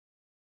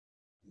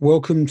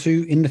Welcome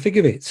to In the Fig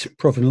of It,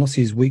 Profit and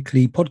Losses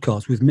weekly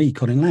podcast with me,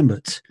 Colin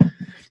Lambert.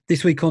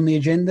 This week on the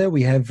agenda,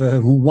 we have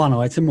one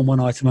item and one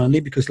item only,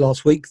 because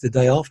last week, the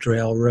day after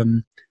our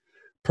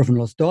Profit and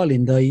Loss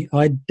dial-in day,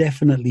 I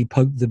definitely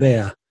poked the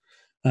bear.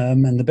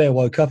 And the bear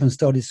woke up and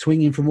started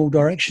swinging from all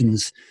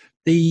directions.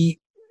 The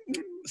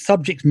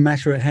subject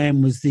matter at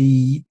hand was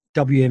the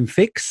WM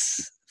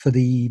fix for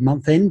the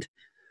month end.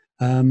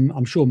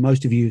 I'm sure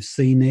most of you have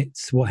seen it,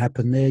 what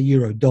happened there.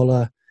 Euro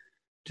dollar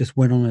just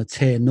went on a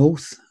tear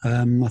north.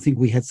 I think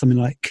we had something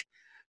like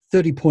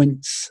 30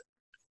 points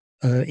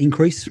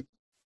increase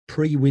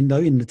pre-window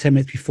in the 10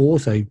 minutes before,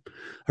 so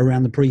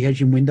around the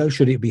pre-hedging window,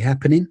 should it be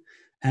happening.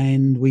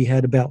 And we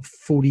had about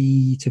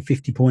 40 to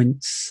 50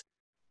 points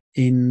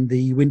in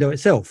the window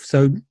itself.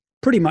 So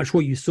pretty much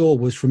what you saw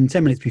was from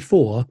 10 minutes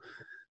before,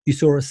 you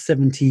saw a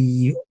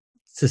 70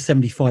 to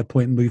 75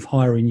 point move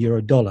higher in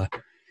euro dollar.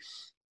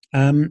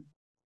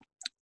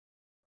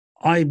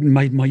 I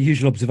made my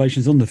usual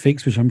observations on the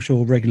fix, which I'm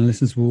sure regular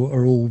listeners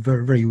are all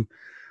very, very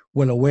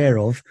well aware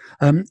of.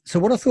 So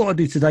what I thought I'd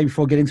do today,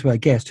 before I get into our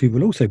guest, who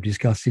will also be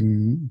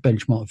discussing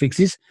benchmark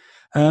fixes,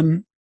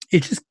 is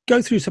just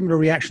go through some of the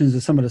reactions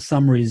of some of the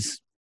summaries,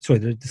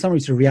 the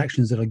summaries to the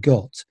reactions that I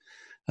got,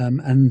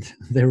 and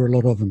there were a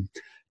lot of them.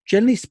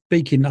 Generally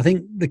speaking, I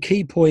think the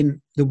key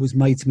point that was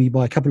made to me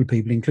by a couple of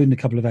people, including a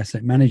couple of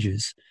asset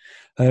managers,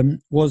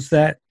 was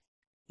that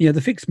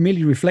the fix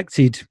merely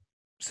reflected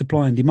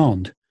supply and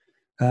demand.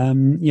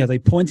 They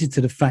pointed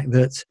to the fact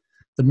that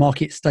the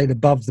market stayed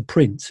above the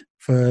print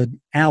for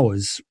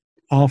hours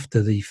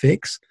after the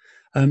fix,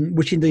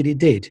 which indeed it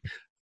did.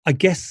 I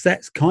guess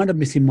that's kind of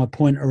missing my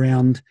point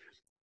around,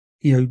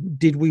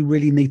 did we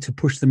really need to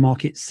push the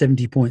market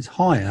 70 points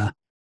higher?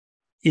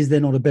 Is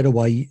there not a better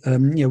way?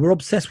 We're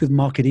obsessed with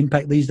market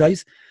impact these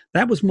days.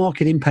 That was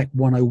market impact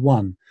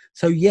 101.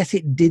 So yes,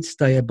 it did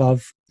stay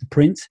above the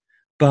print,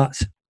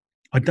 but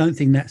I don't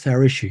think that's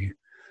our issue.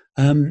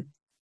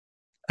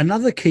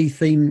 Another key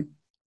theme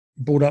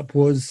brought up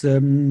was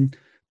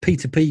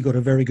P2P got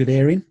a very good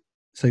airing.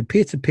 So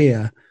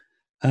peer-to-peer,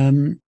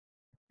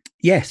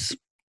 yes,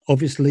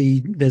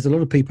 obviously there's a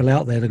lot of people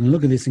out there that can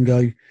look at this and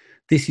go,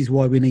 this is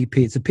why we need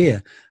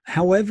peer-to-peer.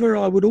 However,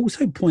 I would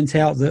also point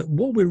out that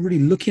what we're really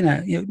looking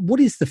at, what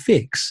is the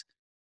fix?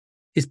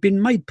 It's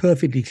been made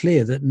perfectly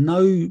clear that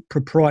no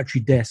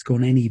proprietary desk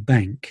on any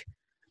bank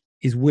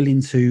is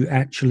willing to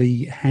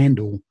actually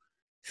handle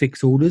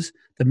fixed orders.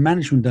 The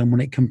management don't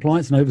want it,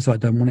 compliance and oversight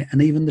don't want it,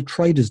 and even the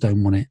traders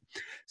don't want it.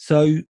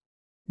 So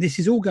this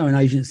is all going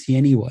agency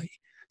anyway.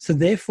 So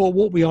therefore,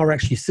 what we are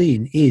actually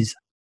seeing is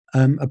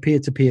a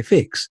peer-to-peer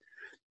fix.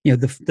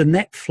 The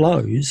net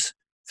flows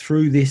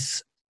through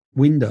this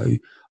window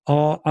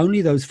are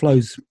only those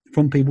flows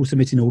from people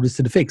submitting orders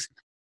to the fix.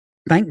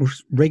 Bank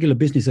regular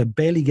business are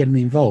barely getting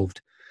involved.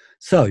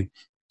 So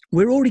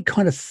we're already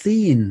kind of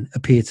seeing a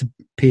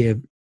peer-to-peer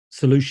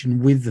solution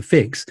with the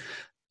fix.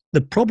 The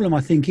problem,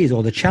 I think,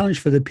 or the challenge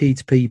for the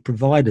P2P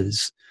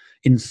providers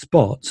in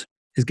spot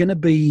is going to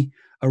be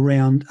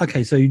around,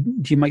 okay, so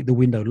do you make the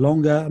window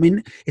longer? I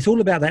mean, it's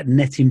all about that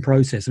netting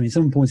process. I mean,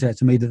 someone points out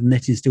to me that the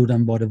net is still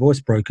done by the voice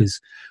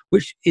brokers,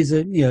 which is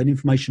an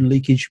information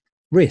leakage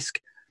risk.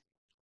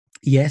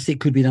 Yes, it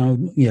could be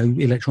done,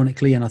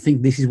 electronically, and I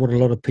think this is what a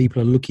lot of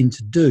people are looking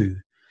to do.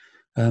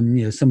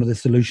 Some of the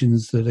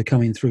solutions that are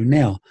coming through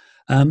now.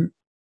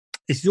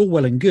 This is all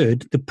well and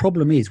good. The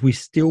problem is we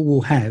still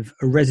will have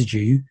a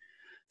residue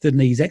that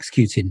needs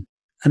executing.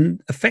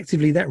 And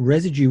effectively, that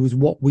residue was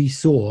what we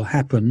saw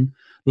happen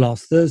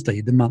last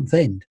Thursday, the month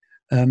end.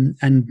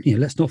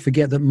 Let's not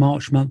forget that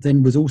March month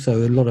end was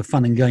also a lot of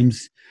fun and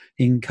games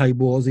in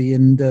Cable Aussie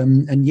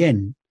and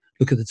yen.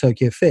 Look at the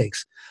Tokyo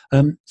fix.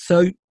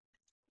 So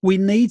we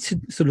need to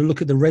sort of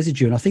look at the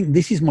residue. And I think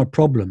this is my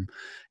problem,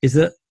 is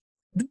that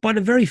by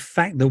the very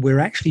fact that we're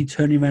actually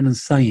turning around and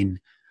saying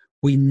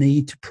we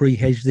need to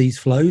pre-hedge these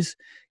flows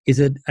is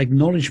an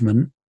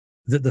acknowledgement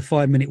that the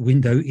 5-minute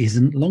window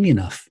isn't long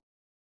enough.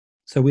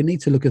 So we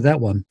need to look at that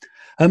one.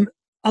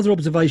 Other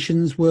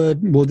observations were,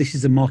 well, this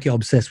is a market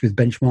obsessed with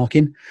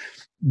benchmarking.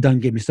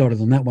 Don't get me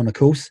started on that one, of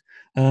course.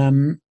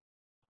 It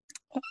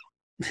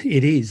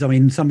is. I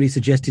mean, somebody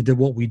suggested that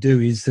what we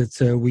do is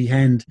that we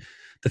hand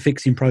the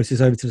fixing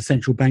process over to the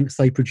central banks.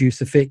 They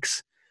produce a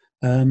fix,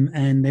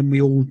 and then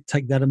we all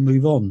take that and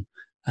move on.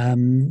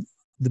 The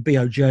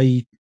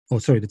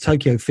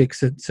Tokyo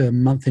fix at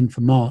month end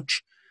for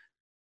March,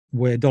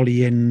 where dollar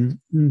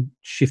yen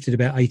shifted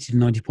about 80 to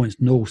 90 points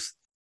north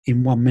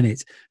in 1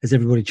 minute as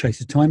everybody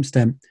chases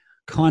timestamp,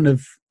 kind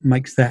of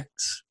makes that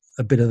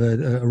a bit of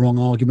a wrong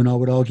argument, I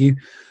would argue.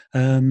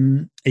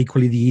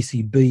 Equally, the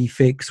ECB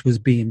fix was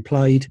being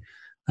played,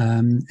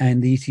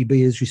 and the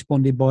ECB has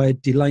responded by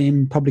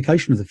delaying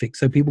publication of the fix.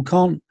 So people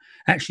can't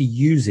actually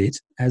use it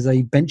as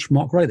a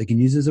benchmark rate. They can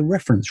use it as a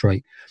reference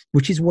rate,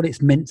 which is what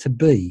it's meant to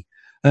be.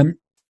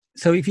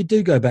 So if you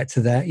do go back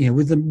to that,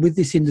 with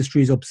this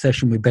industry's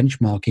obsession with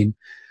benchmarking,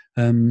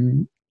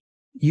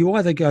 you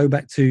either go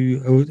back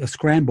to a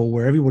scramble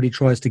where everybody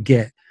tries to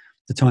get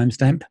the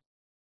timestamp,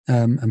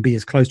 and be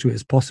as close to it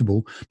as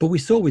possible. But we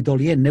saw with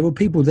Dolly N, there were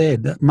people there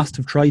that must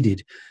have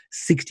traded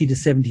 60 to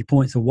 70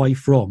 points away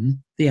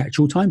from the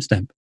actual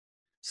timestamp.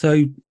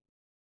 So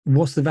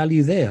what's the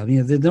value there?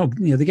 They're not,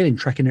 they're getting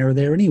tracking error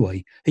there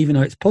anyway, even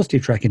though it's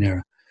positive tracking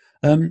error.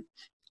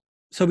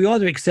 So we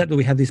either accept that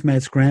we have this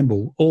mad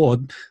scramble, or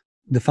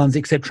the funds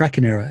accept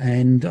tracking error.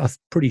 And I'm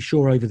pretty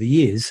sure over the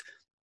years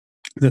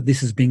that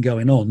this has been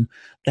going on,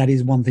 that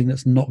is one thing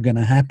that's not going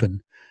to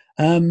happen.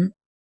 A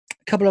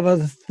couple of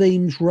other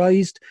themes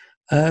raised.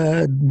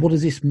 What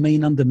does this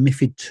mean under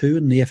MiFID II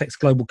and the FX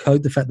Global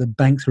Code? The fact that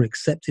banks are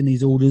accepting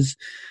these orders,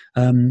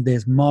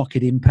 there's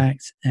market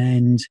impact,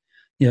 and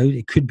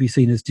it could be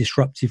seen as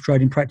disruptive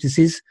trading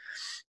practices.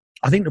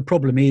 I think the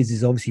problem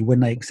is obviously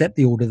when they accept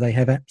the order, they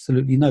have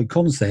absolutely no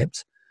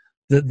concept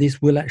that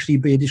this will actually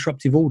be a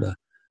disruptive order.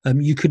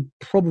 You could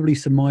probably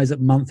surmise at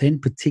month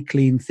end,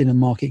 particularly in thinner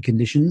market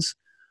conditions,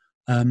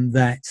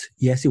 that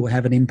yes, it will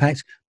have an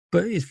impact,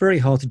 but it's very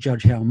hard to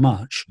judge how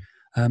much,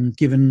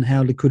 given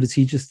how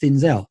liquidity just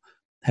thins out.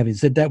 Having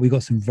said that, we've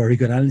got some very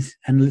good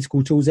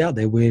analytical tools out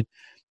there. We're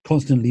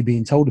constantly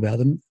being told about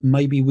them.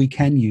 Maybe we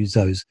can use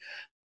those.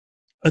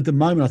 At the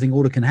moment, I think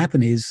all that can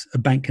happen is a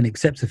bank can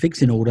accept a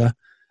fixing order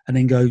and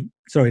then go,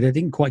 sorry, that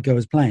didn't quite go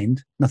as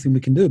planned. Nothing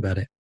we can do about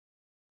it.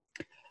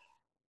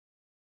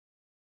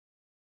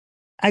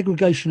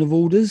 Aggregation of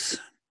orders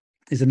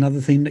is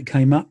another thing that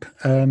came up,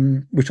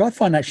 which I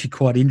find actually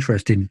quite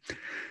interesting.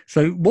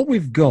 So what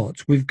we've got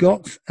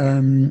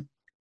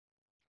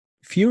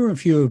fewer and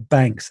fewer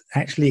banks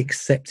actually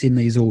accepting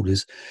these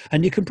orders.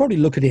 And you can probably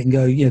look at it and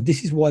go,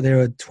 this is why there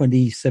are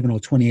 27 or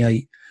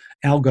 28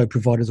 algo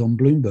providers on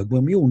Bloomberg,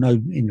 when we all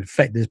know, in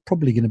effect, there's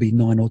probably going to be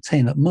 9 or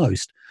 10 at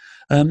most.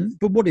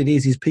 But what it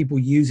is people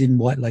using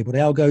white-labeled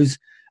algos,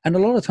 and a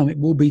lot of time it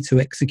will be to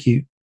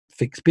execute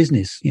fixed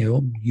business,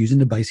 using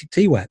the basic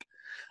TWAP.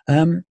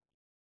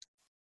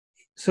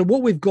 So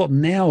what we've got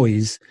now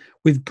is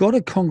we've got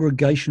a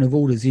congregation of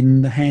orders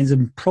in the hands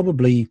of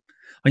probably,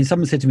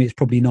 someone said to me it's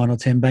probably 9 or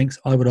 10 banks.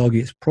 I would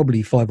argue it's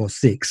probably 5 or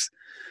 6.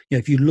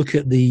 If you look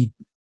at the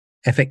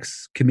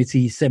FX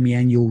committee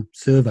semi-annual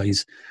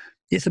surveys,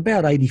 it's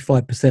about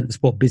 85% of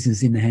spot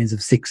business in the hands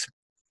of 6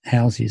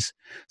 houses.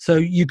 So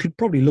you could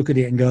probably look at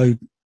it and go,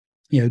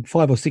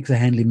 5 or 6 are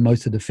handling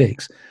most of the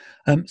fix.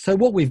 So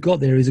what we've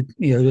got there is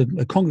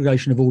a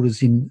congregation of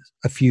orders in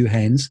a few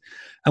hands,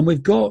 and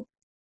we've got,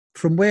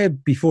 from where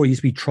before it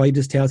used to be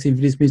traders touting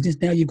for this business,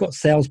 now you've got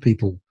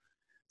salespeople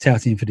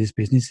touting for this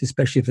business,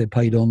 especially if they're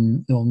paid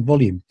on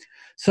volume.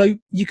 So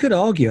you could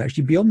argue,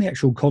 actually, beyond the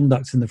actual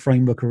conduct and the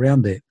framework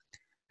around it,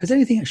 has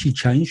anything actually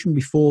changed from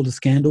before the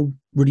scandal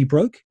really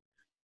broke?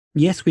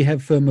 Yes, we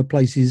have firmer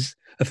processes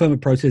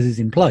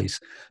in place,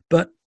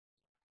 but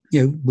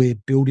we're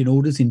building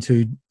orders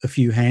into a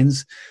few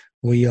hands.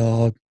 We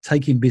are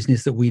taking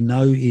business that we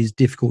know is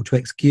difficult to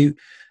execute,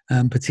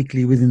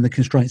 particularly within the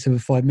constraints of a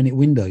 5-minute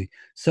window.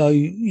 So,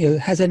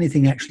 has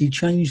anything actually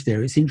changed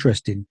there? It's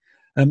interesting.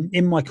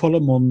 In my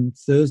column on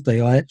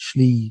Thursday, I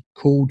actually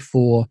called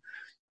for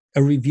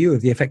a review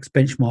of the FX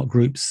benchmark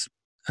group's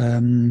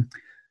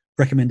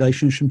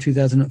recommendations from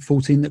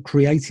 2014 that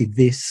created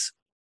this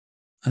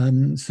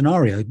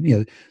scenario,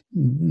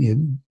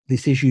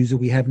 these issues that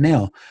we have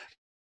now.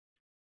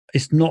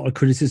 It's not a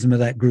criticism of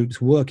that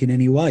group's work in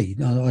any way.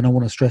 And I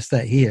want to stress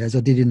that here, as I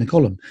did in the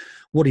column.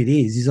 What it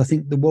is I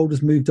think the world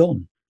has moved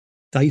on.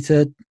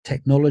 Data,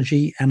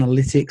 technology,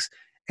 analytics,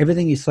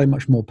 everything is so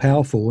much more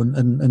powerful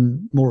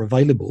and more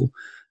available.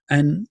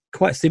 And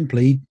quite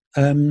simply,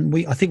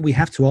 I think we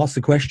have to ask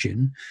the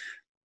question,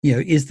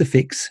 is the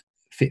fix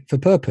fit for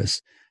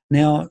purpose?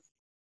 Now,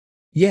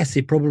 yes,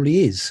 it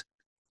probably is.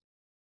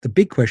 The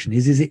big question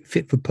is it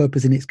fit for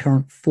purpose in its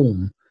current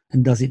form,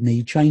 and does it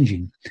need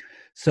changing?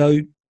 So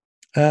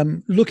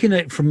looking at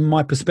it from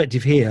my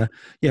perspective here,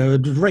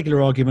 the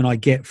regular argument I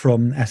get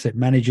from asset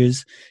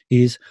managers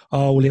is,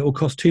 it will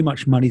cost too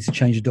much money to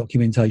change the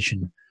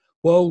documentation.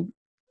 Well,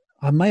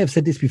 I may have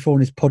said this before in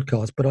this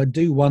podcast, but I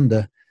do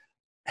wonder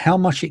how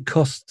much it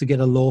costs to get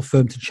a law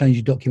firm to change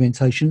your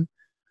documentation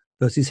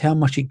versus how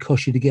much it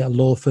costs you to get a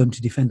law firm to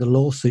defend a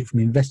lawsuit from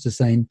investors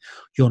saying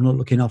you're not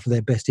looking after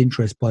their best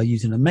interest by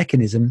using a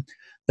mechanism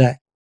that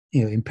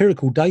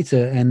empirical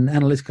data and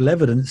analytical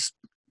evidence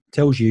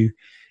tells you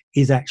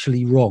is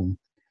actually wrong.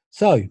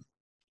 So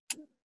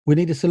we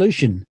need a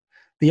solution.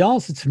 The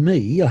answer to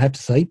me, I have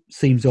to say,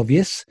 seems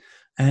obvious,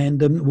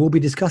 and we'll be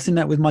discussing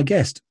that with my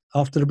guest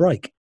after the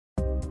break.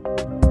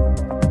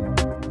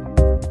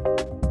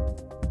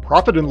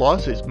 Profit and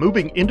Loss is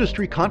moving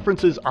industry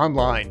conferences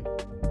online.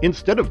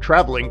 Instead of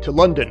traveling to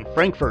London,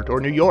 Frankfurt,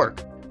 or New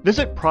York,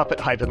 visit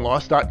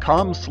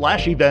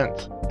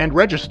profit-loss.com/events and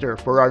register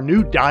for our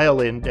new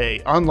Dial-In Day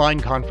online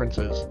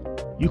conferences.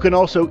 You can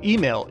also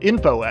email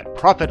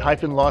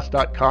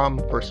info@profit-loss.com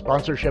for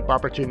sponsorship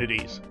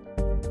opportunities.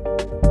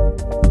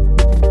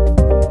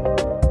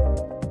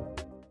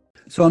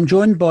 So I'm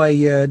joined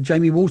by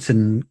Jamie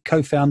Walton,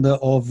 co-founder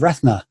of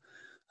Rathner,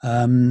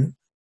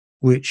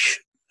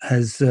 which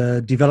has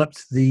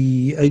developed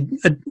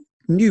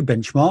new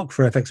benchmark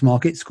for FX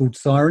markets called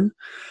Siren.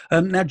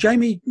 Now,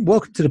 Jamie,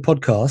 welcome to the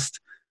podcast.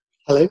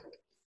 Hello.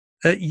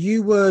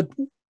 You were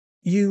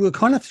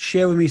kind enough to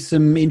share with me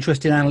some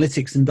interesting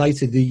analytics and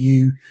data that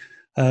you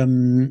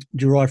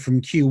derived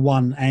from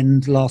Q1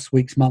 and last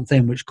week's month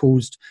end, which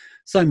caused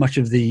so much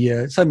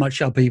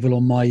upheaval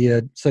on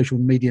my social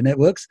media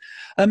networks.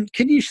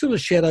 Can you sort of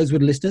share those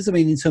with listeners? I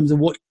mean, in terms of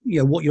what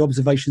your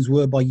observations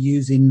were by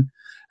using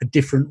a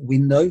different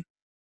window.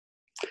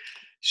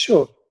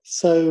 Sure.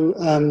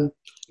 So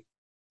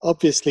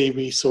obviously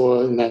we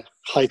saw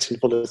heightened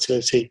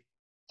volatility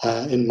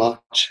in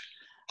March,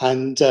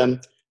 and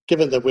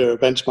given that we're a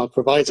benchmark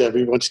provider,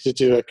 we wanted to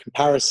do a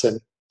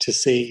comparison to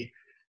see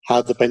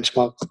how the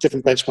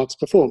different benchmarks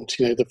performed.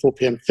 The 4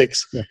 p.m.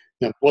 fix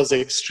was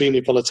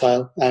extremely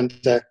volatile, and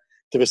the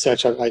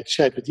research I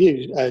shared with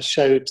you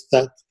showed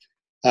that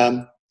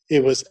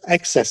it was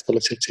excess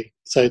volatility.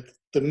 So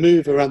the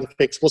move around the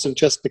fix wasn't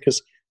just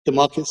because the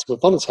markets were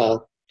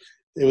volatile;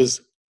 it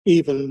was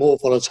even more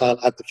volatile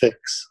at the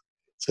fix.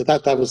 So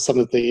that was some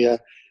of the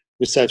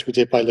research we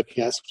did by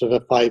looking at sort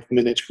of a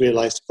 5-minute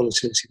realized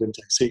volatility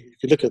window. So if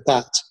you look at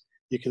that,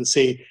 you can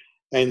see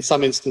in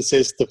some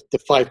instances the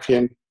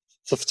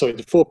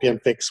 4 p.m.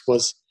 fix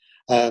was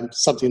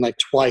something like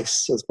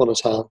twice as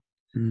volatile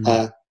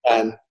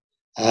than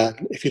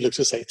if you look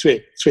to say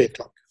 3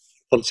 o'clock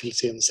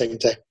volatility on the same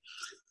day.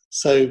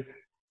 So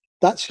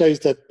that shows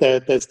that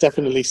there's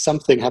definitely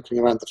something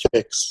happening around the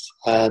fix.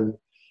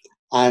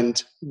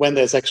 And when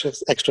there's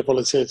extra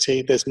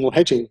volatility, there's more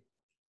hedging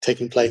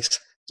taking place,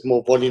 there's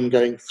more volume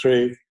going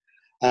through.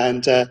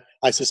 And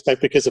I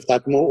suspect because of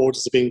that, more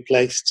orders are being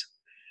placed.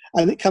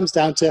 And it comes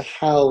down to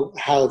how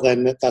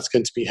then that's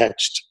going to be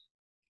hedged.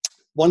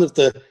 One of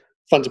the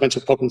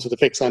fundamental problems with the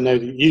fix, I know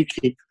that you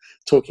keep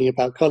talking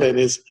about, Colin,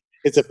 is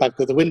the fact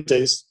that the window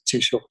is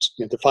too short.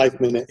 The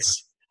 5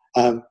 minutes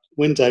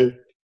window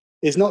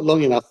is not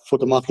long enough for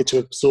the market to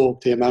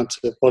absorb the amount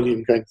of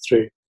volume going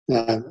through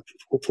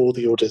for all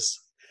the orders.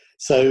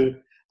 So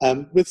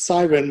with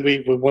Siren,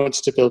 we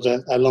wanted to build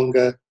a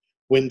longer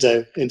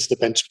window into the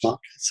benchmark.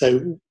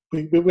 So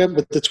we went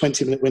with the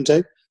 20-minute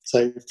window,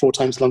 so 4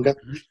 times longer.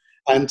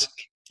 And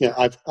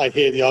I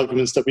hear the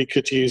arguments that we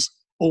could use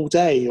all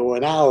day or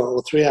an hour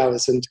or 3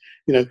 hours. And,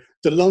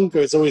 the longer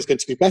is always going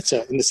to be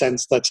better in the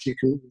sense that you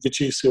can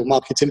reduce your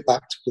market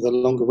impact with a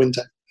longer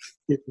window,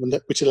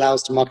 which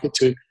allows the market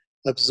to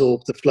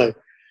absorb the flow.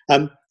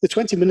 The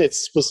 20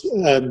 minutes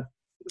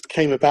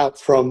came about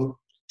from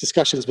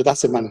discussions with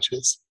asset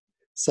managers.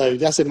 So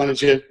the asset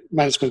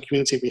management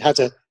community, we had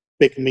a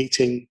big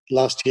meeting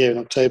last year in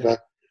October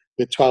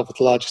with 12 of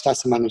the largest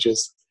asset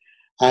managers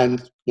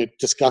and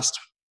discussed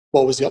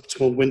what was the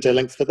optimal window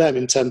length for them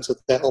in terms of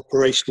their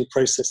operational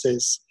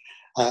processes,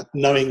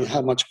 knowing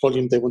how much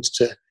volume they wanted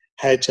to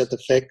hedge at the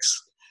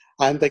fix.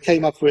 And they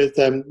came up with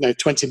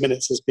 20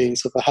 minutes as being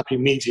sort of a happy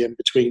medium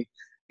between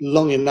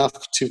long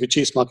enough to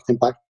reduce market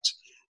impact,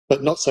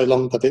 but not so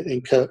long that it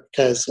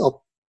incurs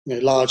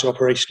large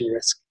operational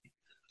risk.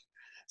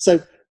 So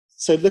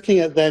looking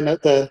at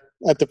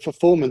the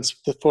performance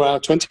for our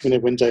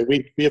 20-minute window,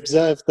 we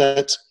observed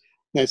that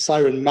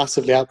Siren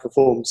massively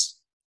outperforms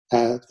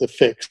the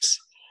fix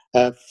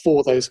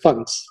for those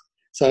funds.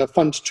 So a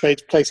fund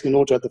trade placing an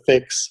order at the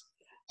fix,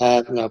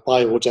 a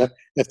buy order,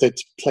 if they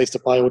placed a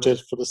buy order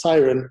for the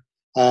Siren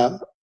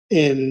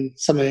in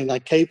something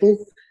like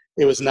Cable,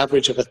 it was an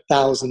average of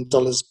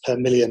 $1,000 per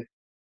million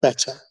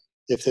better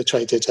if they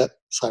traded at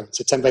Siren.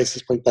 So 10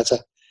 basis point better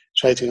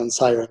trading on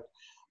Siren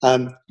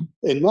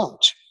in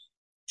March.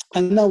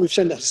 And now we've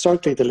shown that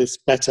historically the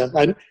list better.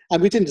 And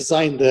we didn't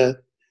design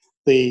the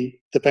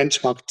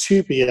benchmark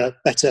to be a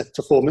better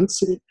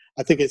performance.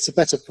 I think it's a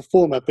better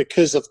performer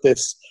because of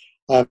this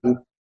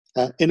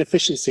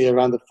inefficiency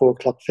around the 4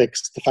 o'clock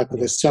fix, the fact that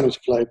there's so much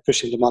flow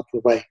pushing the market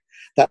away,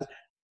 that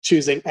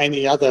choosing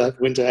any other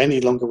window, any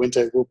longer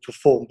window will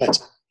perform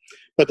better.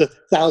 But the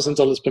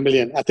 $1,000 per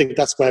million, I think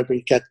that's where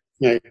we get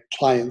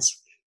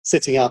clients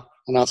sitting up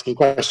and asking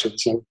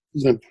questions.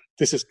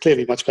 This is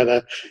clearly much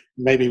better.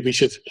 Maybe we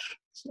should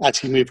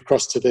actually move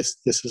across to this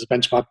as a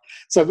benchmark.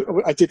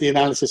 So I did the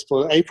analysis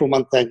for April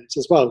month end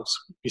as well.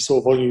 We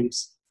saw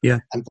volumes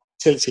and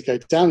volatility go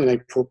down in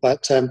April,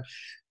 but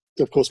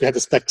of course we had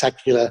a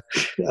spectacular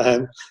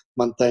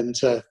month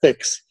end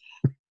fix.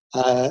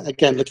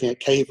 Again, looking at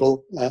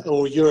Cable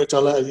or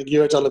Eurodollar. In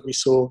Eurodollar, we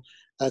saw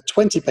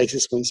 20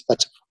 basis points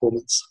better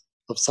performance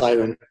of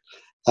Siren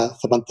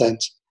for month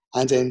end.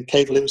 And in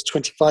Cable, it was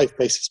 25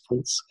 basis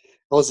points.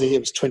 Aussie, it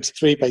was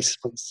 23 basis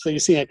points. So you're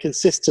seeing a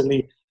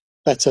consistently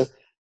better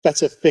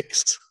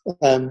fix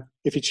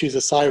if you choose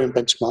a Siren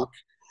benchmark,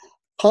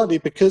 partly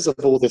because of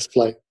all this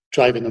flow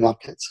driving the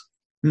market.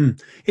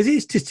 Is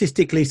it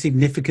statistically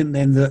significant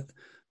then that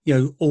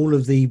all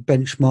of the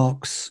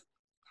benchmarks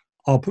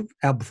are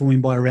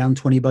outperforming by around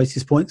 20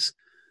 basis points?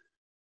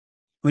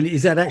 I mean,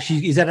 is that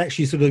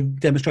actually sort of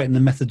demonstrating the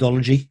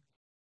methodology?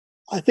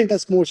 I think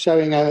that's more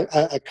showing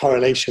a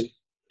correlation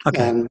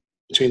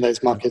between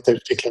those markets, those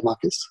particular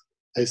markets,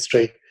 those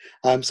three.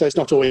 So it's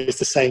not always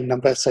the same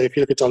number. So if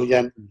you look at dollar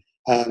yen,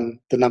 the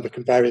number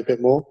can vary a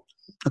bit more.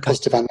 Okay.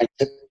 positive and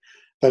negative.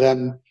 But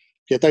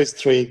yeah, those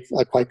three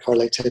are quite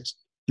correlated.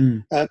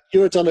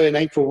 Eurodollar in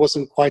April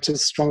wasn't quite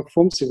as strong a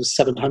performance. It was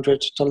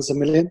 $700 a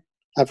million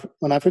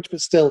on average,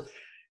 but still,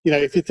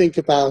 if you think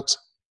about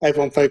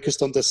everyone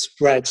focused on the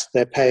spread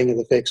they're paying in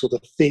the fix or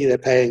the fee they're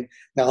paying.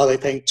 Now, are they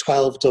paying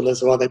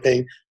 $12 or are they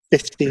paying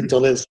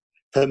 $15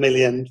 per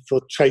million for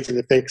trading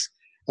the fix?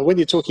 And when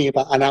you're talking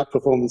about an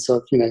outperformance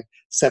of,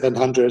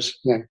 $700,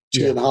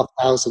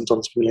 $2,500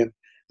 per million,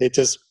 it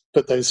does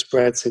put those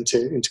spreads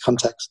into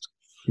context.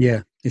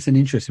 Yeah, it's an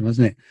interesting,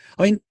 wasn't it?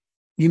 I mean,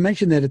 you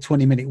mentioned there the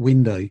 20-minute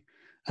window.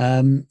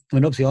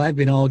 Obviously, I have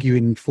been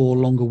arguing for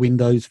longer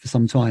windows for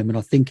some time, and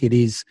I think it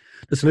is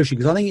the solution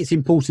because I think it's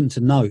important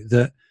to note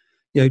that,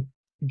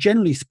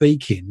 generally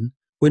speaking,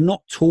 we're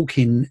not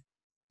talking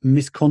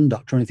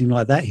misconduct or anything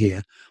like that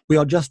here. We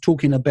are just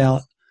talking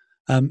about,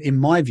 in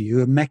my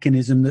view, a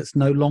mechanism that's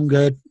no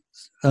longer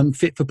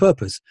fit for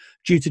purpose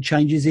due to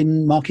changes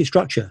in market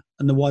structure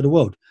and the wider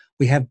world.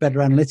 We have better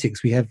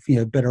analytics. We have,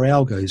 better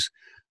algos.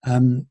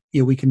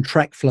 We can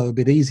track flow a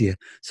bit easier.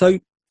 So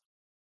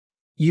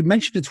you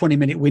mentioned a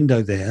 20-minute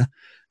window there.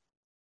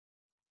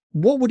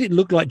 What would it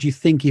look like, do you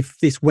think, if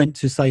this went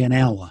to, say, an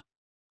hour?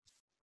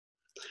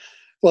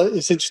 Well,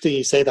 it's interesting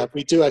you say that.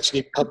 We do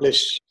actually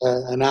publish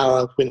an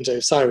hour window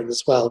siren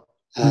as well.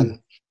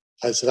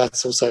 So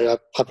that's also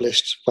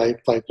published by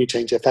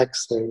BlueChange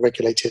FX, the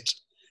regulated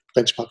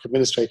benchmark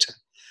administrator.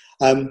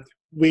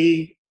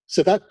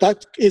 So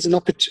that is an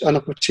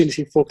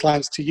opportunity for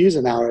clients to use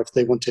an hour if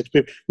they wanted.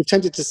 We've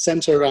tended to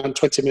center around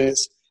 20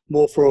 minutes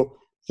more from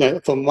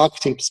a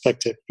marketing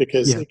perspective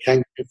because it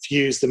can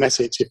confuse the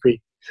message if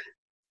we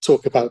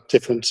talk about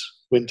different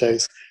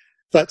windows.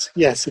 But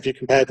yes, if you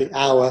compare the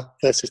hour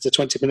versus the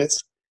 20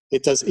 minutes,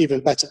 it does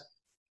even better,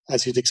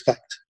 as you'd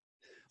expect.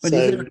 But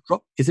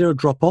is there a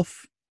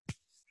drop-off?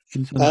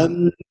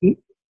 I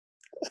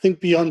think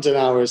beyond an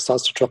hour it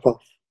starts to drop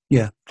off.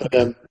 Yeah.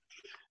 But,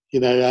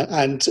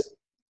 and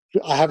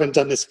I haven't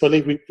done this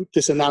fully.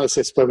 This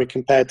analysis where we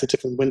compared the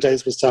different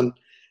windows was done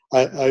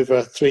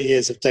over 3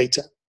 years of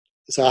data.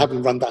 So I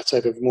haven't run that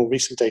over more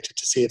recent data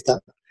to see if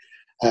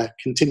that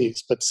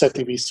continues. But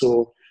certainly we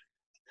saw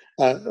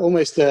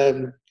almost,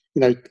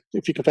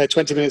 if you compare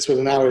 20 minutes with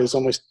an hour, it's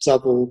almost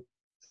double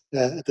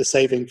the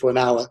saving for an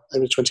hour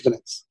over 20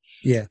 minutes.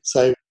 Yeah.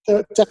 So there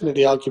are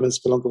definitely arguments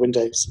for longer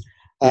windows.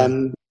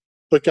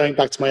 But going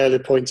back to my earlier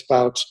point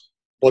about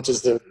what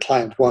does the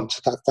client want,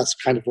 that's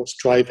kind of what's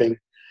driving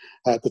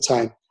the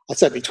time.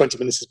 Certainly 20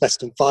 minutes is best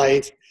than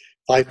 5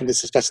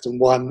 minutes is best than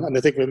 1, and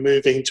I think we're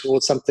moving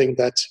towards something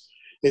that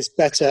is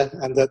better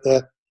and that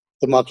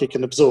the market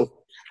can absorb.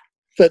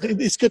 But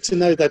it's good to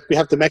know that we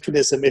have the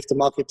mechanism if the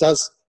market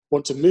does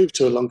want to move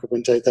to a longer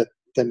window,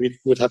 then we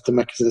would have the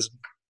mechanism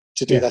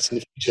to do that in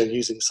the future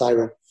using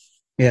Siren.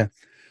 Yeah.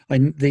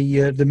 And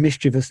the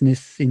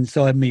mischievousness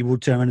inside me will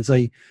turn around and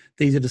say,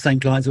 these are the same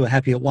clients who are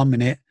happy at 1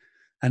 minute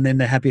and then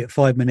they're happy at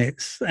 5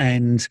 minutes.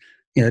 And,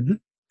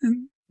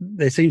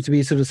 there seems to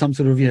be some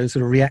sort of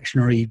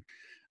reactionary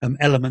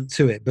element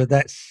to it, but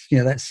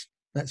that's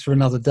for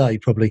another day,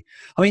 probably.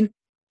 I mean,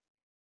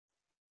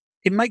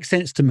 it makes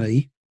sense to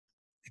me.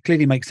 It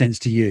clearly makes sense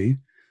to you.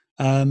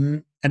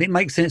 And it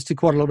makes sense to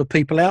quite a lot of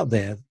people out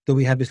there that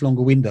we have this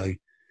longer window,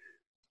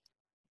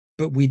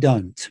 but we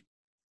don't.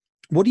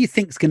 What do you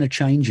think is going to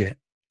change it?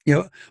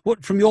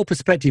 What from your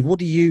perspective, what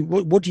do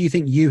you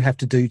think you have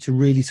to do to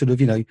really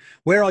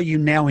where are you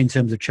now in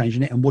terms of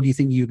changing it, and what do you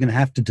think you're going to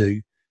have to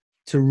do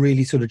to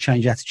really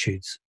change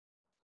attitudes?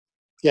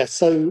 Yeah,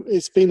 so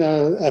it's been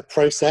a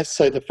process.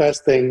 So the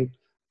first thing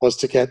was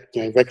to get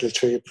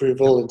regulatory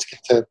approval and to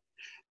get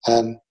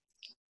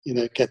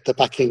get the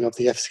backing of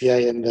the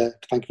FCA and the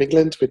Bank of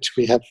England, which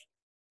we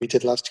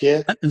did last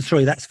year. And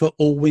sorry, that's for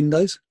all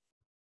windows?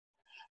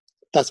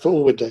 That's for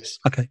all windows.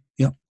 Okay.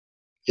 Yeah.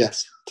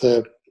 Yes.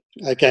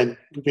 Again,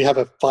 we have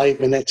a 5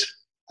 minute,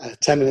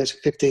 10 minutes,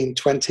 15,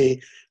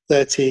 20,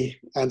 30,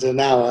 and an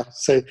hour.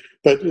 So,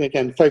 but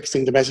again,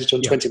 focusing the message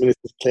on 20 minutes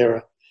is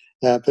clearer.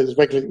 But it's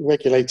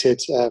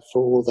regulated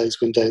for all those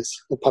windows,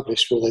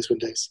 published for all those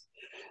windows.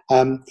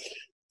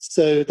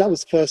 So that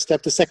was the first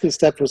step. The second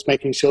step was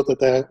making sure that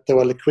there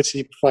were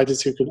liquidity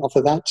providers who can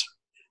offer that.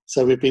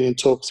 So we've been in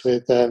talks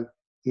with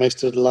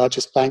most of the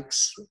largest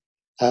banks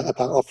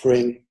about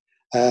offering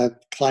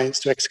clients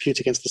to execute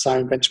against the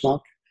Siren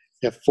benchmark.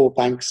 We have 4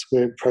 banks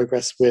we're in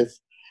progress with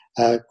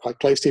quite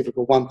closely. We've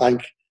got 1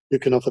 bank who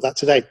can offer that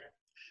today.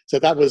 So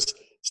that was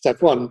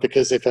step 1,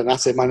 because if an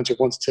asset manager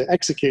wants to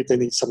execute, they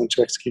need someone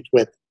to execute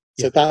with.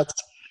 So that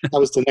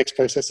was the next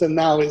process. And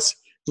now it's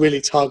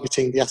really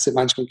targeting the asset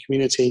management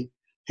community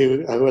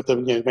who are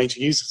the major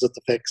users of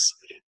the fix,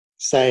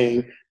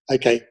 saying,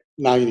 okay,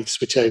 now you need to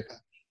switch over.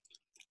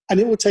 And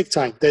it will take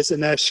time. There's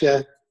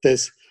inertia.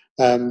 There's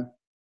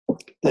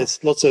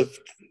lots of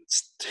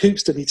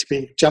hoops that need to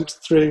be jumped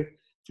through.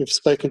 We've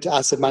spoken to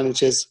asset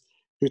managers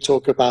who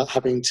talk about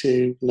having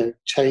to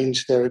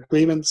change their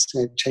agreements,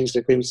 change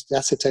their agreements with the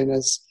asset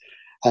owners,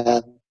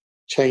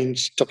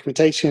 change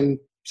documentation,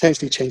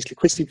 potentially change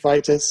liquidity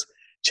providers.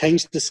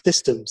 change the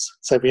systems.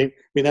 So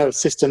we know of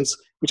systems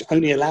which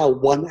only allow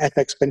one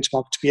FX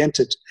benchmark to be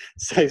entered.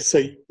 So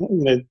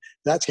that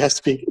actually has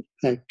to be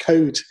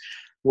code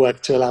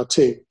work to allow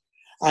two.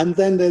 And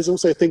then there's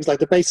also things like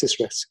the basis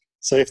risk.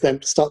 So if they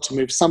start to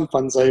move some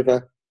funds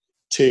over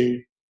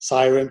to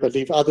Siren but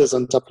leave others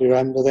on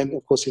WM, well then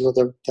of course you've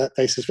got the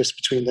basis risk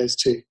between those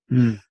two.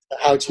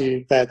 How do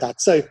you bear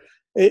that? So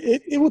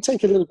it will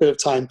take a little bit of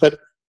time, but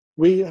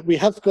we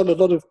have got a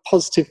lot of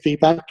positive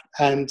feedback,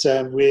 and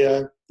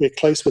we're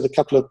close with a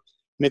couple of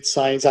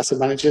mid-sized asset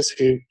managers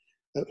who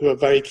are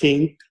very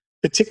keen,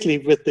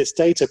 particularly with this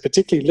data,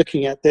 particularly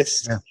looking at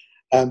this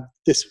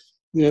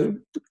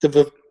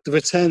the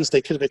returns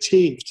they could have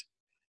achieved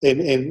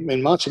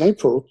in March and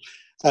April.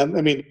 I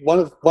mean,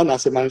 one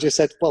asset manager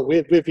said, "Well,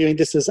 we're viewing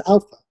this as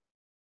alpha.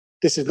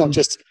 This is not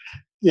just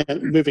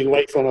moving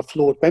away from a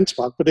flawed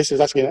benchmark, but this is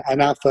actually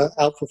an alpha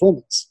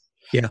outperformance."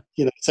 Yeah.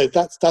 So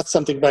that's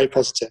something very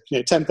positive.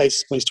 10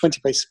 basis points, 20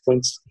 basis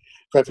points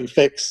for every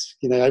fix,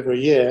 over a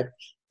year.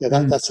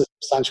 That's a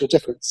substantial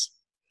difference.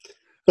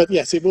 But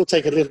yes, it will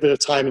take a little bit of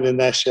time and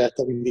inertia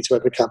that we need to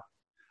overcome.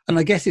 And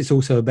I guess it's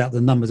also about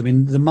the numbers. I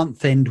mean, the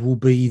month end will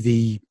be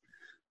the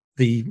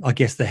I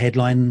guess the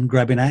headline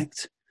grabbing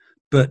act.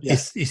 But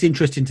it's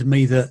interesting to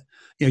me that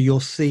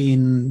you're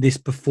seeing this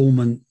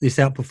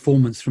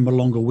outperformance from a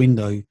longer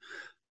window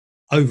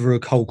over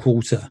a whole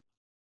quarter,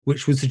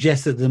 which would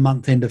suggest that the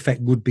month end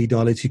effect would be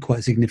diluted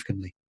quite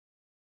significantly.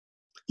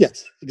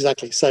 Yes,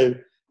 exactly. So,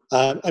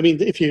 I mean,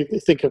 if you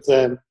think of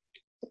the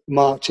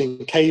March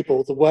in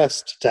cable, the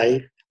worst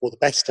day or the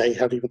best day,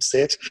 however you would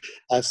say it,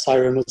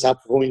 Siren was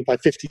outperforming by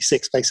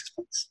 56 basis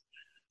points.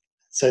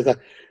 So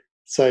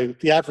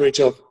the average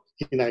of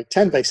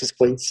 10 basis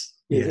points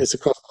is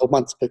across the whole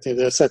month, but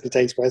there are certain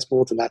days where it's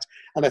more than that.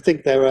 And I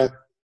think there are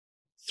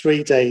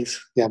 3 days.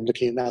 I'm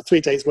looking at now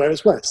 3 days where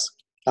it's worse.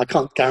 I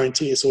can't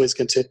guarantee it's always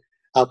going to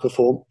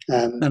outperform.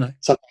 No.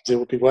 Sometimes it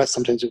will be worse,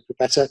 sometimes it will be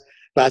better,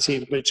 but actually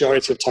the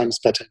majority of times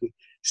better,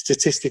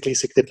 statistically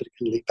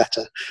significantly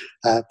better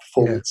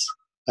performance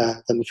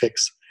than the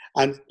fix.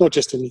 And not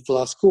just in the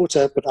last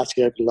quarter, but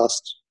actually over the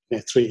last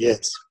 3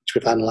 years, which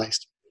we've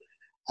analysed.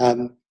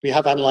 We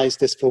have analysed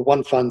this for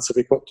one fund, so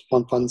we've got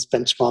one fund's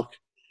benchmark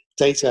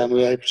data, and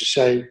we were able to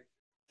show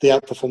the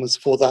outperformance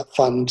for that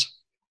fund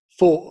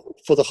for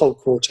the whole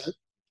quarter.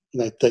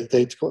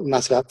 They got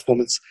massive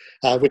outperformance,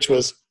 which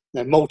was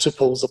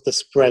multiples of the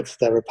spread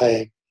they were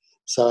paying.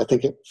 So I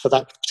think for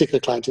that particular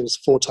client, it was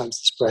 4 times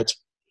the spread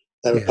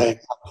they were paying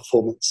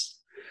outperformance,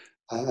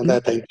 and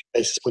they're paying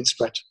basis point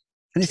spread.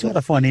 And it's what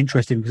I find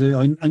interesting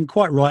because, and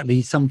quite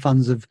rightly, some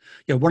funds have.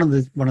 One of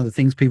the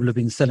things people have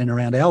been selling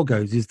around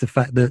algos is the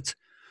fact that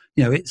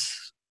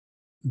it's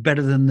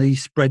better than the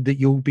spread that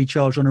you'll be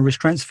charged on a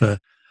risk transfer.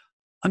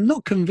 I'm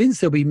not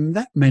convinced there'll be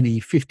that many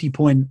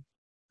 50-point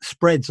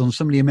spreads on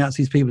some of the amounts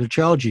these people are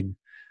charging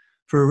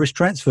for a risk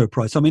transfer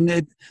price. I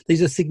mean,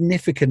 these are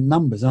significant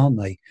numbers, aren't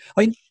they?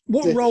 I mean,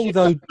 what role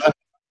though?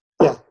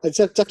 Yeah, it's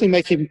definitely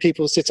making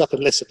people sit up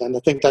and listen, and I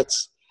think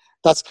that's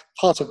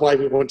part of why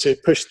we want to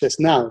push this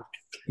now.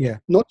 Yeah,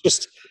 not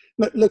just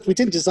look. We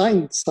didn't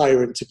design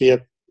Siren to be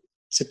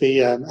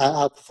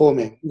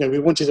outperforming. We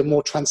wanted a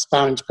more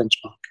transparent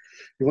benchmark.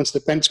 We wanted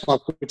a benchmark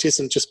which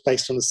isn't just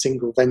based on a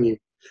single venue.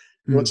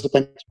 We wanted a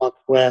benchmark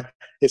where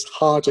it's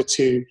harder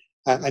to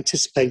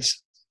anticipate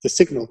the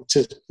signal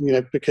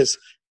because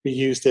we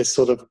use this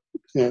sort of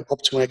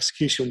optimal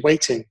execution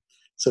weighting.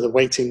 So the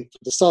weighting for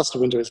the start of the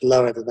window is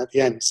lower than at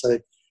the end. So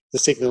the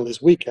signal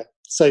is weaker.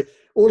 So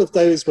all of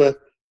those were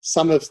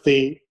some of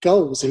the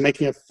goals in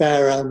making a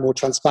fairer, more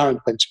transparent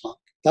benchmark.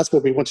 That's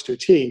what we wanted to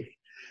achieve.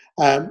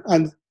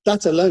 And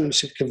that alone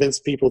should convince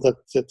people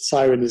that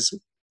Siren is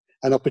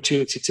an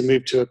opportunity to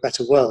move to a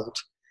better world.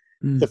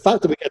 The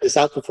fact that we get this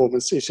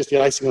outperformance is just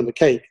the icing on the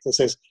cake that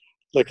says,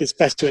 look, it's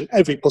better in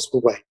every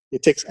possible way.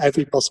 It ticks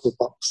every possible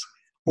box.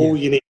 All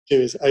you need to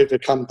do is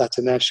overcome that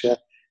inertia,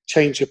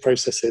 change your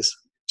processes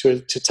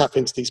to tap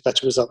into these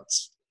better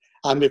results.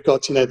 And we've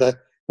got, the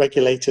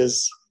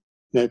regulators,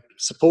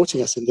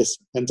 supporting us in this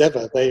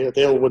endeavor.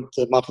 They all want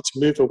the market to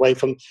move away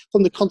from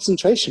the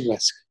concentration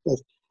risk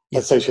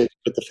associated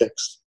with the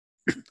fix.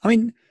 I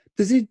mean,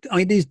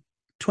 these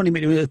 20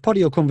 minutes, as part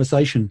of your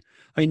conversation,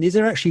 is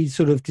there actually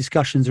sort of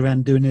discussions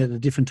around doing it at a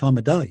different time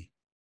of day?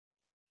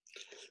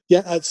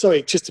 Yeah,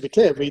 sorry, just to be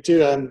clear, we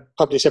do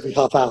publish every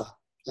half hour.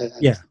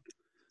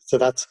 So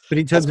that's... But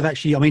in terms of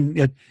actually,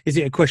 is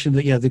it a question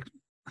that,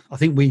 I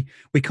think we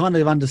kind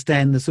of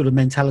understand the sort of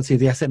mentality of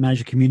the asset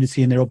manager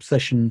community and their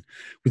obsession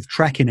with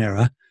tracking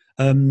error.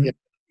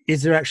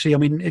 Is there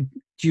actually, do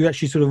you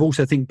actually sort of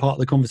also think part of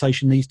the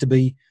conversation needs to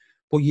be,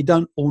 well, you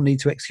don't all need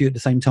to execute at the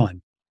same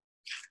time?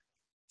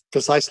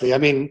 Precisely.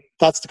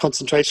 That's the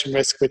concentration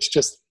risk, which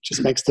just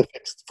makes the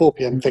 4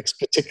 p.m. fix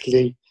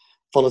particularly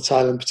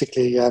volatile and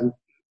particularly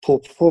poor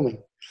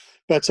performing.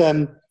 But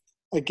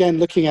again,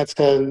 looking at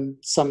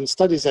some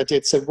studies I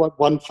did, so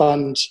one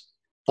fund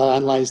I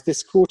analysed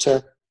this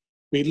quarter,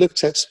 we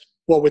looked at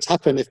what would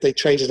happen if they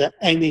traded at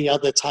any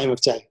other time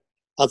of day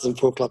other than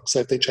 4 o'clock. So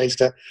if they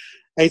traded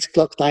 8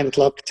 o'clock, 9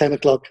 o'clock, 10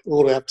 o'clock,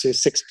 all the way up to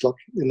 6 o'clock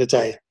in the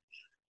day.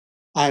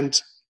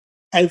 And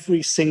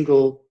every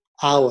single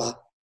hour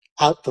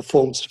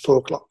outperforms to 4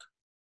 o'clock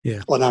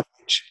on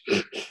average.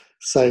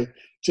 So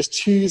just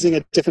choosing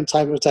a different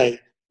time of day,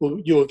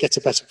 you will get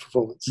a better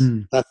performance.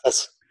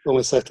 That's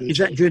almost certainly Is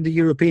true. that during the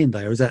European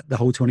day, or is that the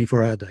whole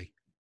 24-hour day?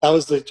 That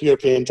was the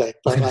European day,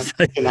 but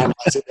I can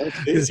analyze it.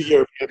 It's a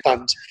European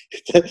fund.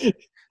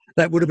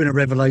 That would have been a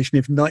revelation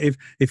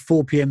if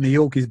 4 p.m. New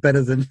York is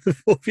better than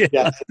 4 p.m.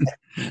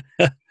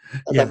 Yeah.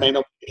 That may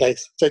not be the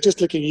case. So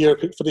just looking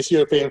for this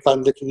European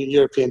fund, looking at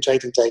European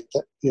trading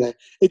data,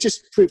 it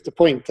just proved the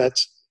point that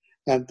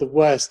the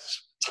worst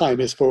time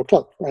is 4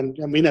 o'clock, and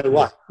we know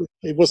why.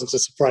 It wasn't a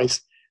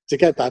surprise to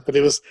get that, but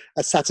it was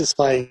a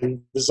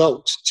satisfying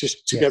result to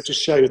be able to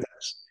show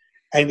that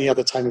any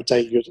other time of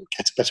day you'd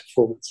get a better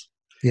performance.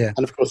 Yeah,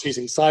 and of course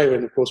using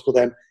Siren, of course, will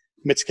then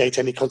mitigate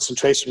any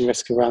concentration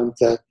risk around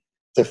the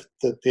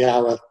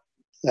hour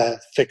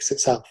fix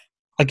itself.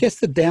 I guess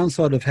the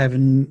downside of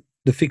having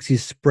the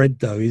fixes spread,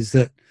 though, is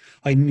that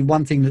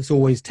one thing that's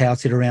always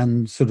touted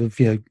around sort of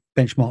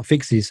benchmark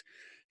fixes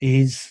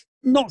is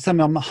not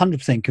something I'm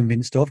 100%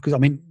 convinced of, because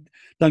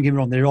don't get me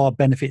wrong, there are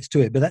benefits to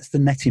it, but that's the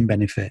netting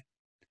benefit.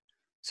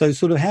 So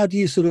sort of how do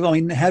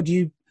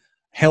you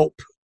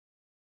help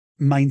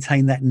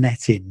maintain that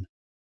netting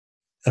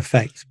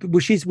effect,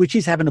 which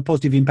is having a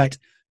positive impact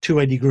to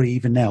a degree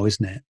even now,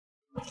 isn't it?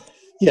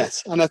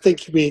 Yes, and I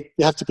think we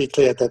have to be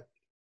clear that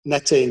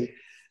netting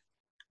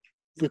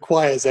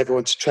requires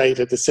everyone to trade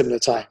at a similar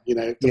time.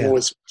 The more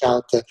it's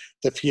out,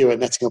 the fewer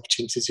netting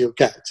opportunities you'll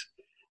get.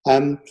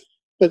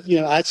 But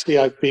actually,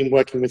 I've been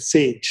working with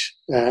Siege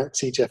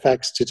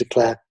FX to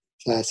declare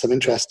some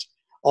interest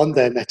on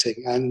their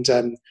netting, and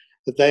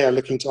they are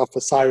looking to offer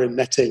Siren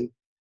netting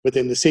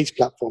within the Siege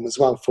platform as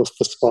well for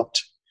spot.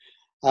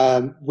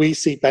 We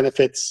see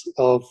benefits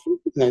of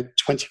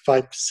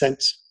 25%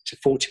 to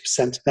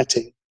 40%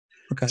 netting,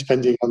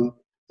 depending on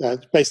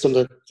based on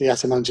the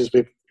asset managers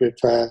we've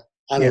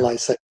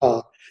analysed so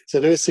far. So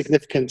there is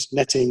significant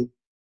netting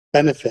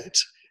benefit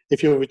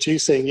if you're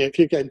reducing. If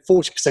you're getting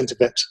 40%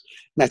 of it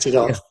netted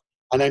off,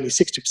 and only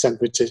 60%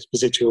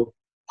 residual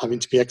having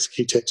to be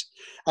executed.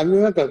 And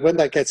remember, when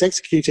that gets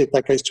executed,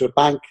 that goes to a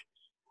bank.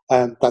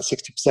 That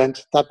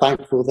 60%, that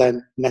bank will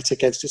then net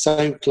against its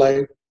own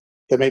flow.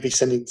 They may be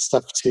sending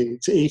stuff to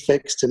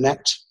eFix, to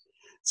net.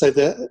 So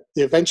the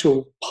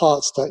eventual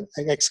parts that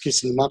are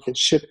executed in the market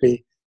should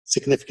be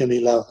significantly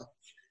lower.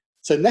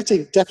 So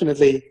netting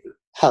definitely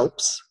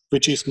helps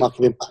reduce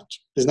market impact.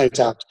 There's no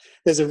doubt.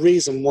 There's a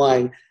reason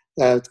why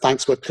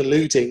banks were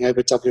colluding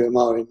over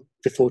WMR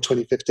before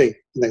 2015.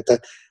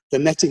 The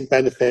netting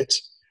benefit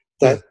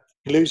that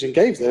collusion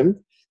gave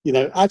them,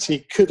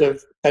 actually could have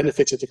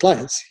benefited the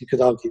clients, you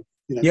could argue,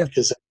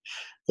 because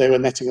they were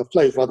netting off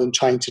flows rather than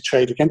trying to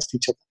trade against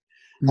each other.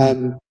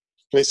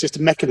 But it's just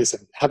a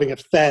mechanism, having a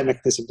fair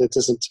mechanism that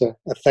doesn't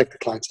affect the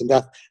clients. And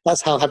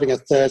that's how having a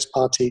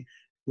third-party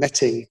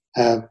netting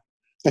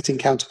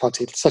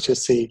counterparty, such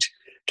as Siege,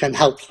 can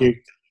help you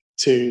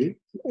to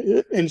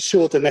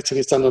ensure the netting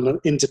is done on an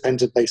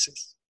independent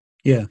basis.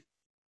 Yeah.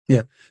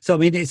 So,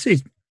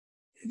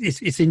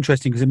 it's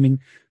interesting because,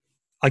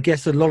 I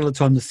guess a lot of the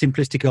time the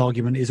simplistic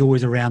argument is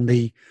always around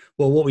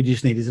what we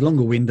just need is a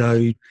longer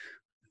window,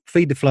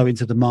 feed the flow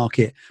into the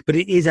market. But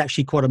it is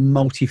actually quite a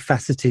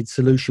multifaceted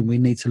solution we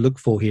need to look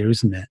for here,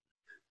 isn't it?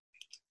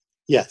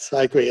 Yes,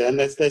 I agree. And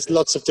there's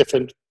lots of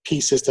different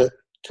pieces that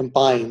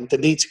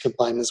need to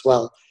combine as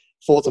well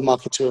for the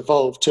market to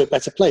evolve to a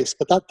better place.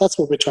 But that's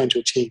what we're trying to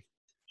achieve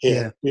here.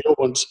 Yeah. We all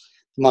want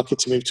the market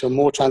to move to a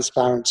more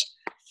transparent,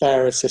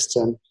 fairer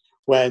system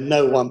where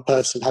no one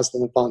person has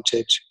an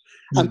advantage.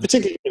 And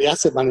particularly for the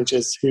asset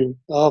managers who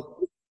are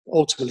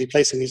ultimately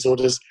placing these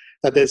orders,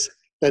 that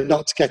they're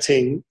not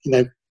getting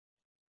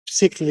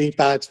particularly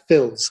bad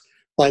fills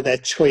by their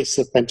choice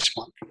of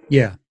benchmark.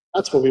 Yeah,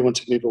 that's what we want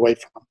to move away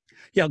from.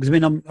 Yeah,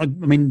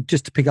 because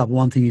just to pick up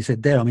one thing you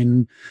said there,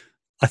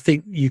 I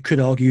think you could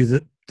argue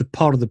that the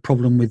part of the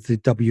problem with the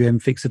WM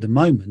fix at the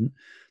moment,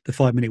 the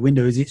 5-minute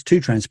window, is it's too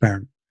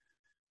transparent.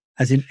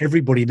 As in,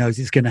 everybody knows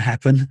it's going to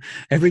happen.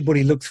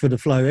 Everybody looks for the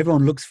flow.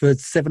 Everyone looks for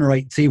 7 or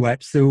 8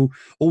 TWAPs who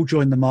all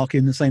join the market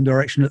in the same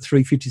direction at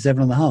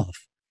 357.5.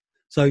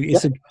 So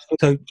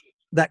so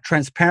that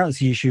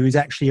transparency issue is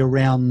actually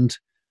around,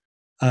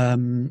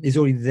 is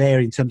already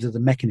there in terms of the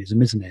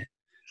mechanism, isn't it?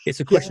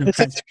 It's a question of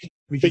transparency.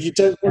 But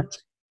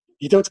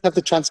you don't have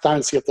the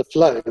transparency of the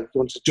flow. You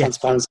want the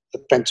transparency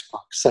of the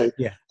benchmark. So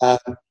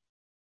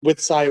with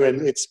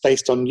Siren, it's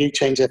based on new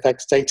change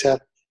FX data.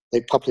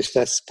 They publish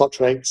their spot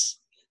rates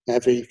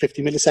every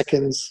 50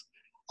 milliseconds.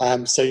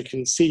 So you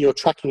can see your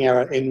tracking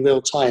error in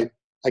real time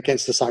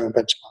against the Siren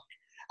benchmark.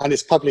 And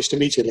it's published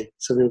immediately.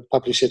 So we will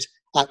publish it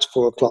at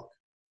 4 o'clock.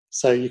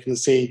 So you can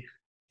see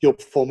your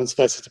performance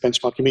versus the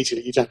benchmark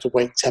immediately. You don't have to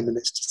wait 10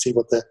 minutes to see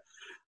what the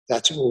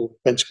actual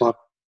benchmark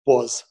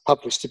was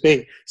published to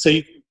be. So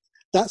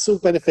that sort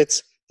of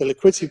benefits the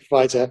liquidity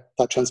provider,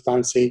 that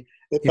transparency.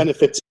 It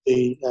benefits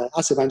the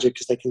asset manager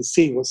because they can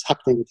see what's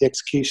happening with the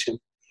execution.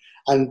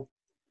 And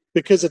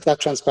because of that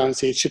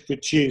transparency, it should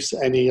reduce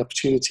any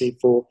opportunity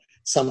for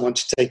someone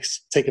to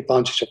take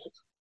advantage of it.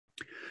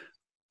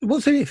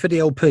 What's in it for the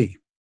LP?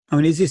 I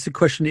mean, is this a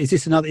question? Is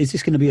this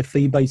going to be a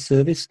fee-based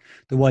service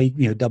the way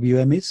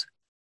WM is?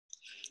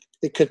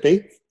 It could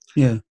be.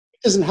 Yeah.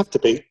 It doesn't have to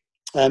be.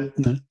 No.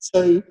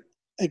 So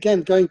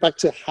again, going back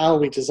to how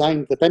we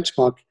designed the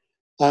benchmark,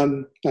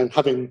 and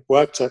having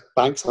worked at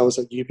banks, I was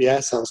at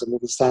UBS, I was at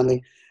Morgan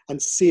Stanley,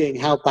 and seeing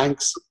how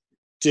banks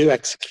do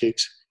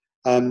execute.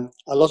 A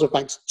lot of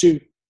banks do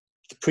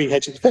the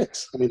pre-hedging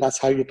fix. I mean, that's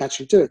how you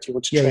naturally do it. You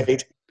want to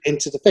trade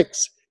into the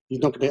fix. You're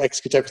not going to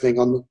execute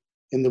everything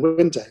in the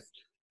window.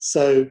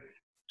 So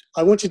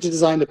I wanted to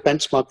design a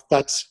benchmark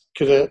that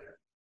could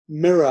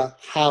mirror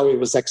how it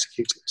was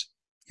executed.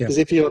 Because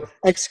if you're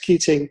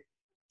executing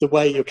the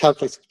way you're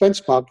calculating the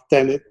benchmark,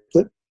 then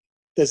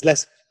there's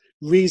less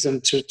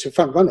reason to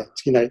front run it.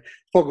 The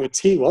problem with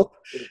TWAP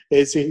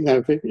is,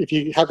 if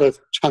you have a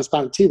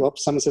transparent TWAP,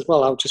 someone says,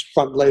 well, I'll just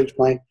front load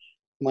my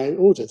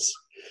orders.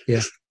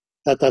 Yeah.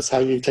 That's how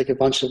you take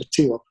advantage of a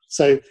TWAP.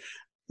 So,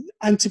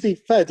 and to be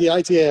fair, the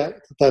idea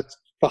that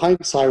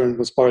behind Siren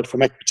was borrowed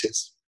from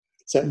equities.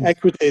 So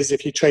equities,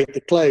 if you trade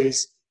the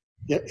close,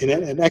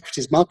 in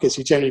equities markets,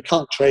 you generally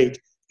can't trade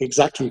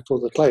exactly for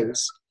the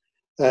close.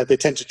 They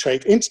tend to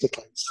trade into the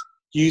close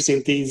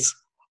using these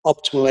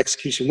optimal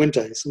execution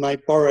windows. And I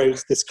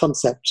borrowed this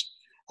concept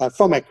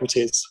from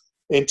equities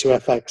into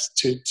FX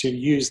to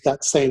use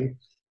that same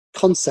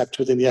concept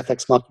within the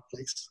FX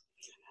marketplace.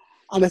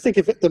 And I think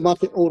if the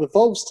market all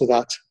evolves to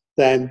that,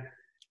 then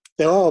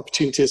there are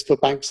opportunities for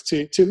banks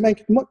to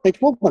make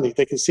more money.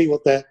 They can see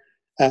what their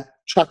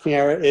tracking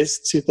error is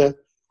to the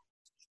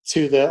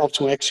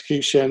optimal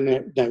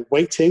execution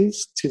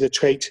weightings to the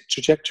trade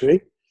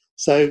trajectory.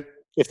 So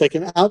if they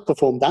can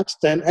outperform that,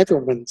 then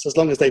everyone wins, as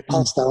long as they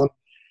pass that on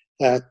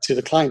to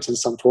the client in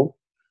some form.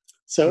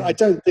 So I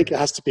don't think it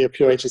has to be a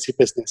pure agency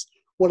business.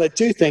 What I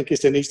do think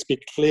is there needs to be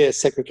clear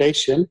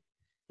segregation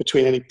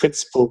between any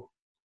principal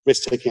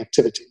risk-taking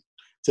activity.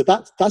 So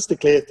that's the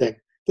clear thing.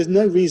 There's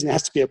no reason it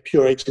has to be a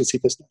pure agency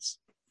business.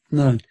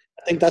 No.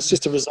 I think that's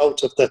just a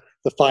result of the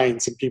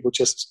fines and people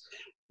just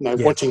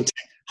wanting to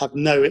have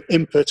no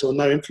input or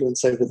no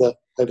influence over the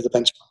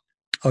benchmark.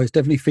 Oh, it's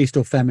definitely feast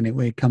or famine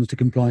when it comes to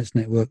compliance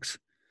networks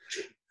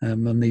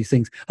on these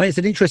things. I mean, it's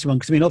an interesting one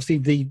because,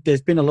 obviously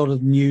there's been a lot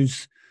of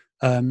news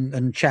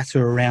and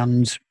chatter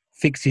around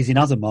fixes in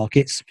other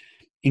markets,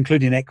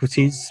 including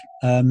equities,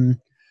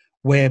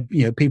 where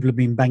people have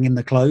been banging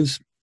the close,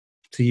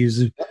 to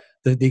use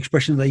the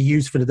expression that they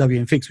use for the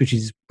WM fix, which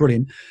is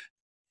brilliant.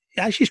 It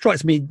actually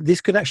strikes me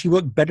this could actually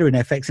work better in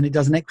FX than it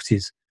does in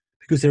equities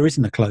because there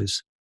isn't a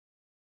close.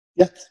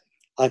 Yes,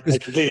 I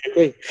completely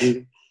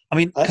agree. I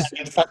mean,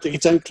 the fact that you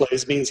don't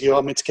close means you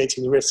are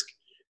mitigating the risk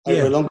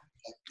over a long time.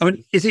 I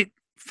mean, is it?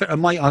 I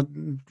want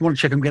to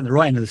check I'm getting the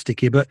right end of the stick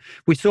here, but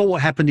we saw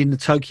what happened in the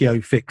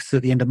Tokyo fix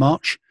at the end of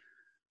March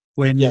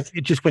when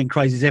it just went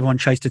crazy as everyone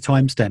chased a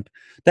timestamp.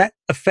 That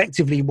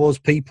effectively was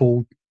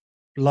people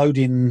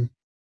loading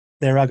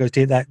their algos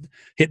to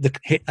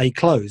hit a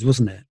close,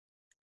 wasn't it?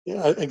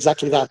 Yeah,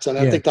 exactly that. And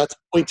I think that's a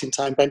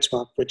point-in-time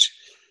benchmark, which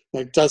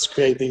does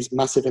create these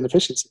massive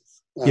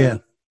inefficiencies.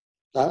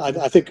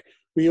 I think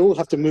we all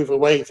have to move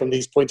away from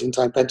these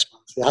point-in-time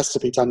benchmarks. It has to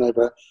be done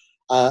over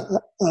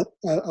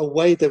a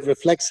way that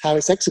reflects how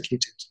it's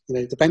executed.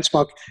 The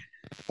benchmark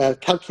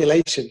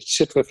calculation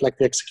should reflect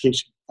the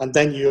execution, and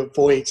then you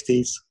avoid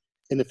these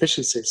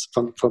inefficiencies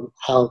from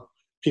how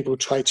people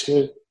try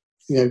to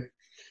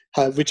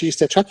reduce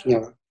their tracking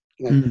error.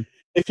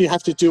 If you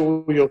have to do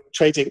all your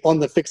trading on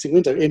the fixing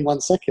window in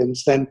 1 second,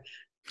 then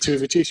to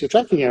reduce your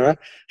tracking error,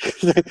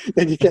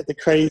 then you get the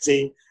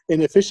crazy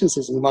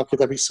inefficiencies in the market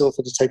that we saw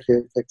for the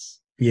Tokyo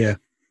fix. Yeah.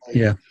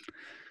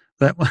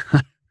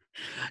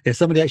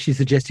 Somebody actually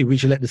suggested we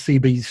should let the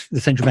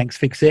central banks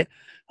fix it.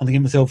 I'm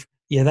thinking to myself,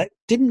 that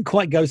didn't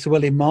quite go so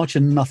well in March,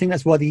 and I think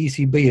that's why the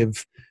ECB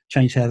have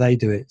changed how they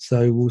do it.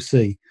 So we'll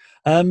see.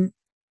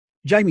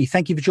 Jamie,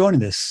 thank you for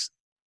joining us.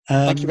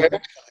 Thank you very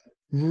much.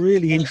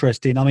 Really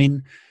interesting. I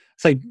mean,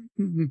 so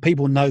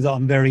people know that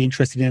I'm very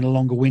interested in a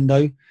longer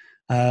window.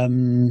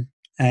 And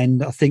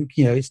I think,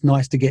 it's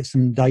nice to get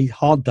some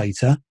hard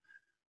data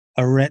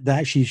that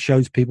actually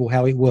shows people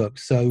how it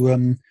works.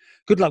 So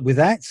good luck with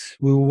that.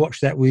 We will watch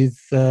that with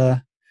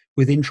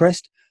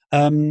interest.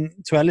 To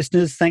our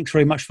listeners, thanks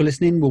very much for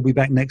listening. We'll be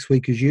back next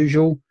week as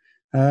usual.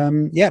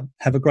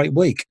 Have a great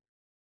week.